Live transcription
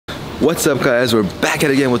What's up, guys? We're back at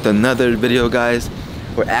it again with another video, guys.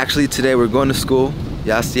 Today we're going to school.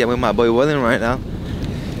 Y'all see I'm with my boy William right now.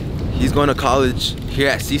 He's going to college here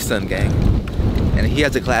at CSUN, gang. And he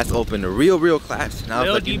has a class open, a real class. And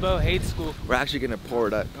Lil Debo hates school. We're actually gonna pour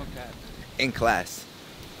it up in class.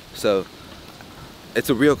 So it's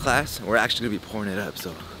a real class and we're actually gonna be pouring it up.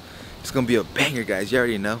 So it's gonna be a banger, guys. You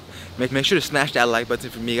already know. Make sure to smash that like button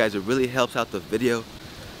for me, guys. It really helps out the video.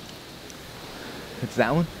 It's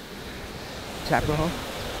that one? Chapter hall?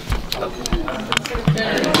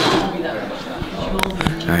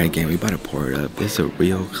 Alright, gang, we about to pour it up. This is a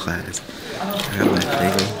real class. I got my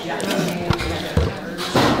finger.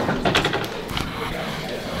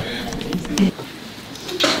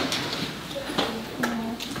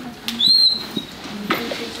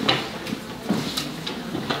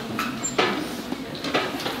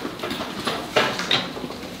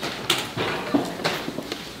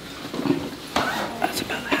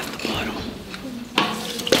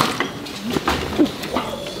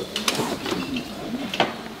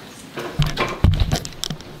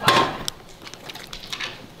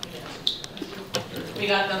 We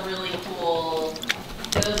got them really cool.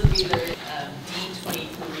 Those are either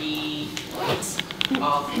D23 lights,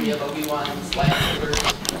 all three of Obi-Wan's lightsabers.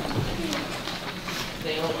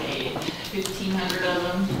 They only made 1,500 of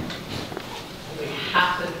them.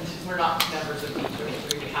 We're not members of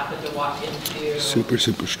D23, we happened to walk into super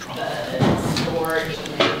strong. The storage and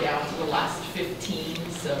they're down to the last 15,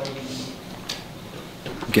 so.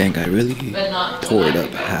 Gang, I really poured up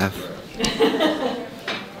half.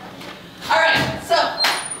 Alright, so,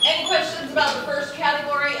 any questions about the first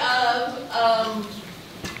category of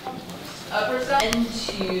person?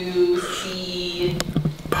 To see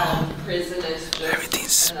prison as just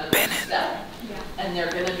everything's spinning. Step, and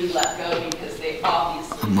they're going to be let go because they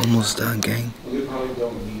obviously. I'm almost done, gang.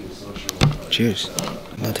 Cheers.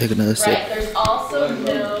 I'm gonna take another sip. Right, there's also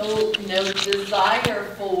no desire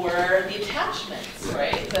for the attachments,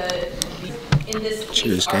 right? In this case,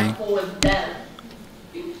 cheers, gang. For them.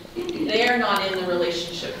 They're not in the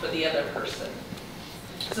relationship for the other person.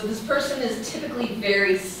 So this person is typically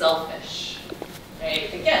very selfish,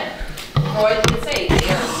 right? Again, Freud would say they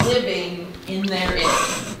are living in their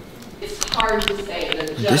image. It's hard to say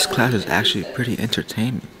that this class is actually pretty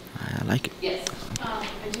entertaining. I like it. Yes.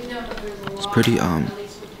 It's pretty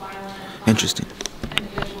interesting.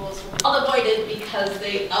 I'll avoid it because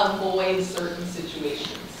they avoid certain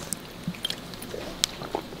situations.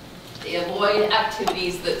 They avoid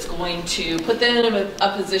activities that's going to put them in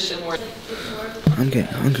a position where. I'm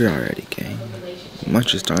getting hungry already, gang.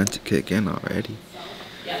 Lunch is starting to kick in already.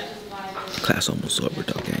 Class almost over,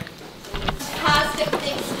 though, gang. Fantastic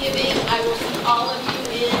Thanksgiving. I will see all of you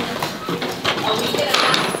in a week and a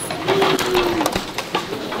half.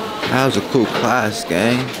 That was a cool class,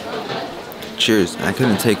 gang. Cheers. I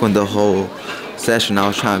couldn't take one the whole session. I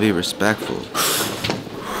was trying to be respectful.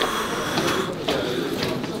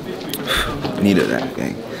 Needed that,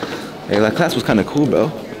 gang. Hey, that class was kind of cool,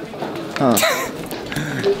 bro. Huh.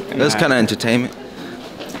 It was kind of entertainment.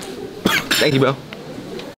 Thank you, bro.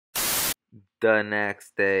 The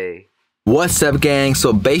next day. What's up, gang?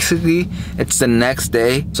 So basically, it's the next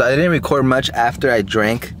day. So I didn't record much after I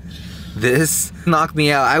drank. This knocked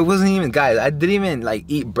me out. I wasn't even, guys, I didn't even like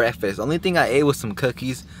eat breakfast. The only thing I ate was some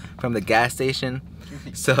cookies from the gas station.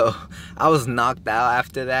 So I was knocked out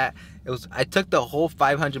after that. I took the whole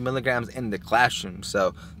 500 milligrams in the classroom.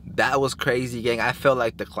 So that was crazy, gang. I felt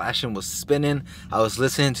like the classroom was spinning. I was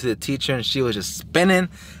listening to the teacher and she was just spinning.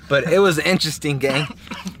 But it was interesting, gang.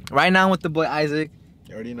 Right now I'm with the boy Isaac.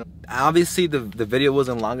 You already know. Obviously the video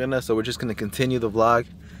wasn't long enough, so we're just gonna continue the vlog.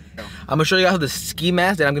 I'm gonna show you guys the ski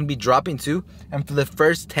mask that I'm gonna be dropping too. And for the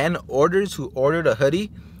first 10 orders who ordered a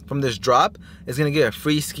hoodie from this drop, is gonna get a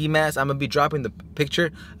free ski mask. I'm gonna be dropping the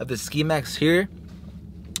picture of the ski mask here.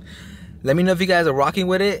 Let me know if you guys are rocking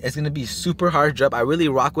with it. It's gonna be super hard drop. I really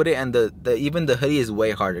rock with it, and even the hoodie is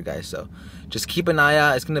way harder, guys. So just keep an eye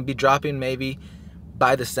out. It's gonna be dropping maybe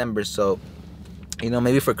by December. So you know,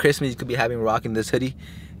 maybe for Christmas you could be rocking this hoodie.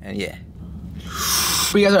 And yeah.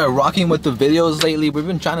 If you guys are rocking with the videos lately, we've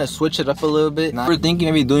been trying to switch it up a little bit. We're thinking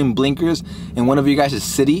of maybe doing blinkers in one of you guys'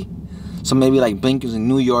 city. So maybe like blinkers in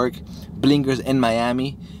New York, blinkers in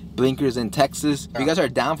Miami, blinkers in Texas. If you guys are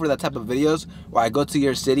down for that type of videos, where I go to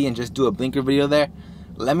your city and just do a blinker video there,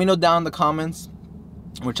 let me know down in the comments.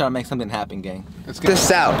 We're trying to make something happen, gang. Check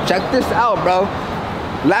this out. Check this out, bro.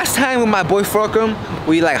 Last time with my boy Fulcrum,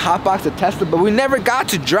 we like hotboxed a Tesla, but we never got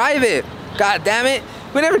to drive it. God damn it.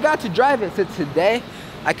 We never got to drive it. So today,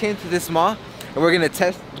 I came to this mall and we're gonna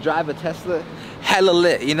drive a Tesla hella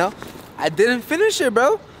lit, you know? I didn't finish it,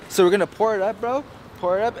 bro. So we're gonna pour it up, bro.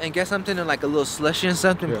 pour it up and get something in like a little slushy and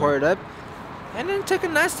something, pour it up. And then take a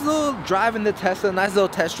nice little drive in the Tesla, nice little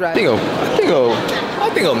test drive. I think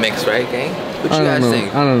it'll mix, right, gang? What you guys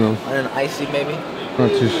think? I don't know. On an icy, maybe? Not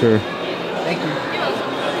too sure. Thank you.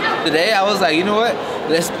 Today, I was like, you know what?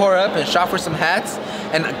 Let's pour up and shop for some hats.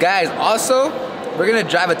 And guys, also, we're gonna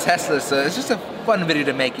drive a Tesla, so it's just a fun video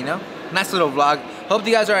to make, you know? Nice little vlog. Hope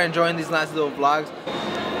you guys are enjoying these nice little vlogs.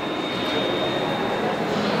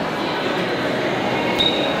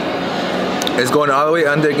 It's going all the way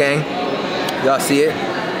under, gang. Y'all see it?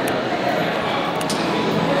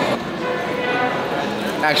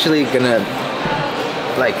 Actually gonna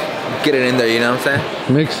like get it in there, you know what I'm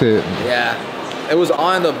saying? Mix it. Yeah. It was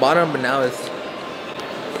on the bottom, but now it's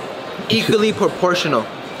equally proportional.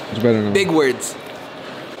 It's better now. Big words.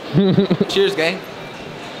 Cheers, gang.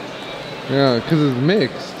 Yeah, because it's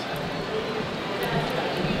mixed.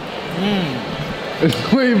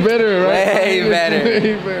 It's way better, right? Way better.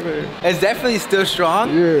 Way better. It's definitely still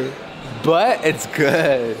strong. Yeah. But it's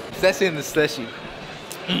good. Especially in the slushy.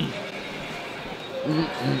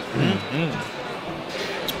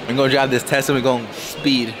 We're gonna drive this Tesla, we're going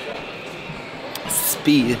speed.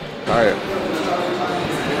 Speed. Alright.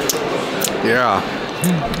 Yeah.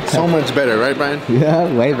 So much better, right, Brian? Yeah,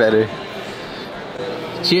 way better.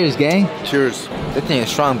 Cheers, gang. Cheers. This thing is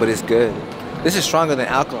strong, but it's good. This is stronger than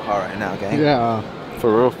alcohol right now, gang. Yeah.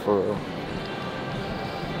 For real, for real.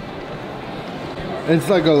 It's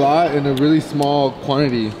like a lot in a really small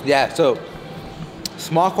quantity. Yeah, so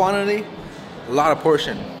small quantity, a lot of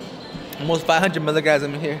portion. Almost 500 milligrams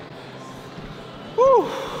in here. Woo!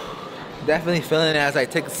 Definitely feeling it as I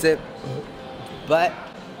take a sip, but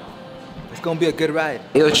it's gonna be a good ride.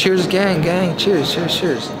 Yo, cheers, gang, gang. Cheers, cheers,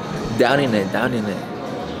 cheers. Downing it, downing it.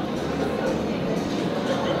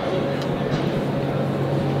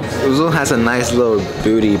 Uzo has a nice little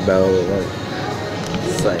booty, bro.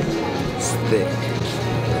 It's like, it's thick.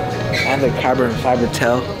 And the carbon fiber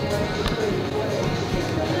tail.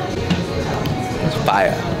 It's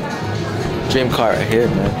fire. Dream car right here,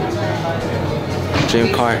 man.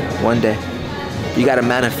 Dream car, one day. You gotta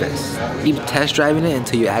manifest. Keep test driving it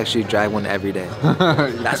until you actually drive one every day.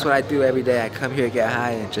 That's what I do every day. I come here, get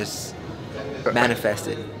high, and just manifest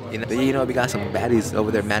it. You know, we got some baddies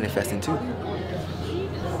over there manifesting too.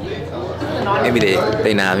 Maybe they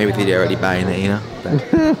maybe they already buying it, you know?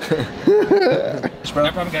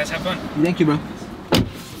 No problem, guys. Have fun. Thank you, bro.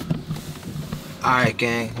 Alright,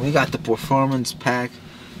 gang. We got the performance pack.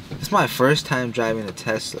 It's my first time driving a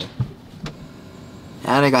Tesla.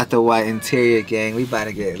 And I got the white interior, gang. We about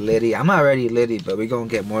to get litty. I'm already litty, but we gonna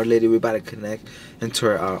get more litty. We about to connect into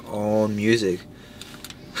our own music.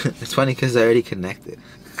 It's funny because I already connected.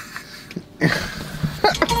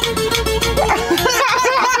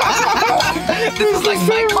 This is like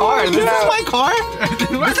my car. This is my car.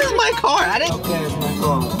 This is my car. I didn't.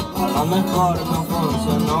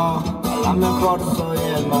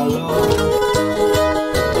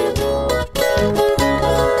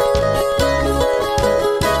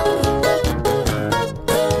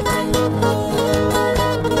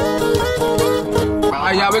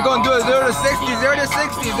 Alright, yeah, we're gonna do a 0 to 60, 0 to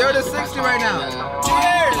 60, 0 to 60 right now.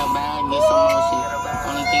 Cheers!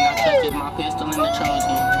 Only thing I trust is my pistol and the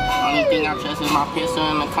Trojan. Only thing I trust is my pistol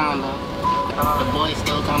and the condom. The boy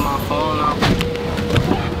still got my phone off.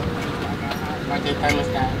 Like the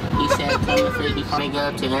thermostat. He said, come to frisbee,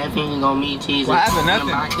 nigga up to heaven, you gon' meet Jesus. What happened?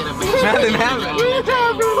 Nothing. Nothing happened.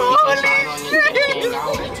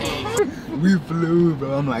 We flew, bro.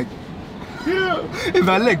 I'm like, yeah. If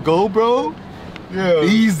I let go, bro, yeah,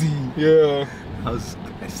 easy. Yeah. I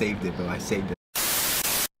saved it, bro. I saved it.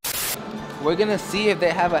 We're gonna see if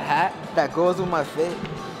they have a hat that goes with my fit.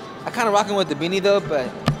 I kind of rocking with the beanie though, but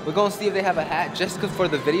we're gonna see if they have a hat just cause for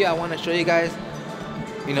the video I want to show you guys,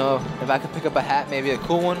 you know, if I could pick up a hat, maybe a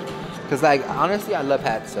cool one. Cause like honestly, I love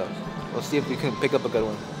hats, so we'll see if we can pick up a good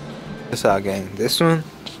one. This out, gang. This one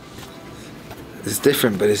is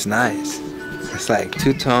different, but it's nice. It's like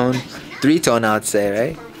 2-tone, 3-tone, I would say,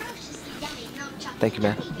 right? Thank you,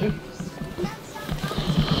 man.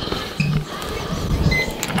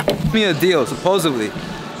 Me a deal, supposedly.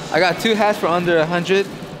 I got 2 hats for under 100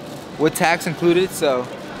 with tax included, so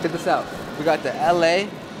check this out. We got the LA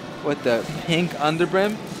with the pink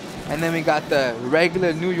underbrim, and then we got the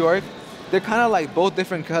regular New York. They're kind of like both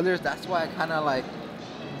different colors. That's why I kind of like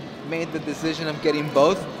made the decision of getting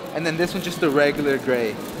both. And then this one's just the regular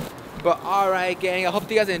gray. But alright, gang, I hope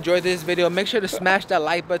you guys enjoyed this video. Make sure to smash that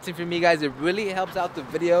like button for me, guys. It really helps out the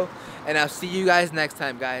video. And I'll see you guys next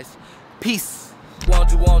time, guys. Peace.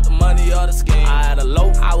 want? You want the money or the scheme? I had a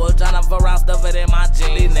loaf, I was tryna fuck around, stuff it in my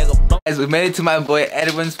jeans. These niggas. Guys, we made it to my boy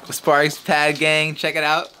Edwin's Sparks Pad Gang. Check it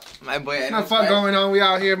out. My boy Edwin. Not fun going on. We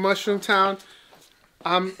out here, Mushroom Town.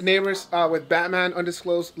 I'm neighbors with Batman,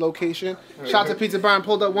 undisclosed location. Shout out to Pizzabryan,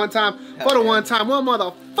 pulled up one time for the one time, one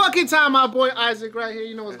motherfucking time. My boy Isaac right here,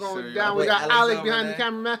 you know what's going down. We got Alex behind the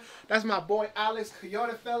cameraman. That's my boy Alex,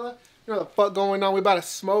 Coyote fella. You know what the fuck going on. We about to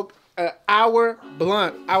smoke an hour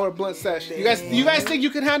blunt session. You guys think you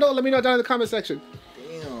can handle it? Let me know down in the comment section.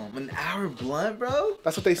 Damn, an hour blunt, bro?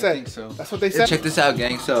 That's what they said. I think so. That's what they said. Check this out,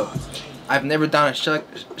 gang. So, I've never done a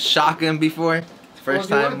shotgun before. First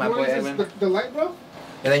time, my boy Edwin. The light, bro?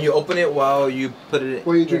 And then you open it while you put it.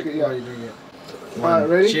 While you drink it, yeah. While you drink it. Alright,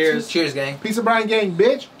 ready? Cheers. Cheers, gang. Pizzabryan gang,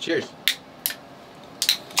 bitch. Cheers.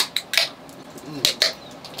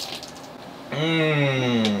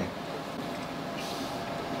 Mmm.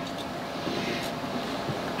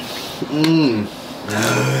 Mmm.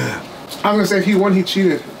 I'm gonna say if he won, he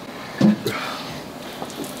cheated.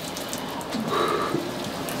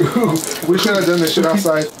 We should have done this shit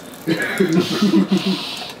outside.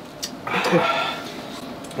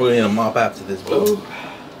 We're gonna mop after this, bro.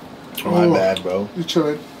 Oh, my bad, bro. You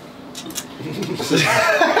chilling.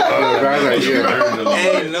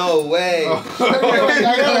 Hey, no way. I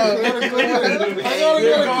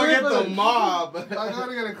gotta get the mob. I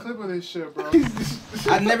gotta get a clip of this shit, bro.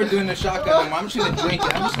 I'm never doing a shotgun anymore. I'm just gonna drink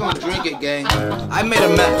it. I'm just gonna drink it, gang. I made a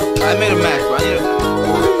mess. I made a mess, bro. I need a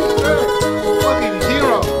fucking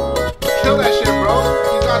hero. Kill that shit, bro.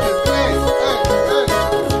 You got this. Hey.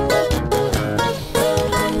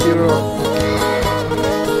 Hero.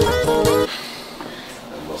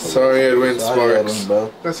 Sorry, Edwin Sparks.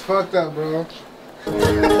 That's fucked up, bro. Don't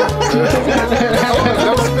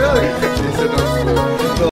spill it.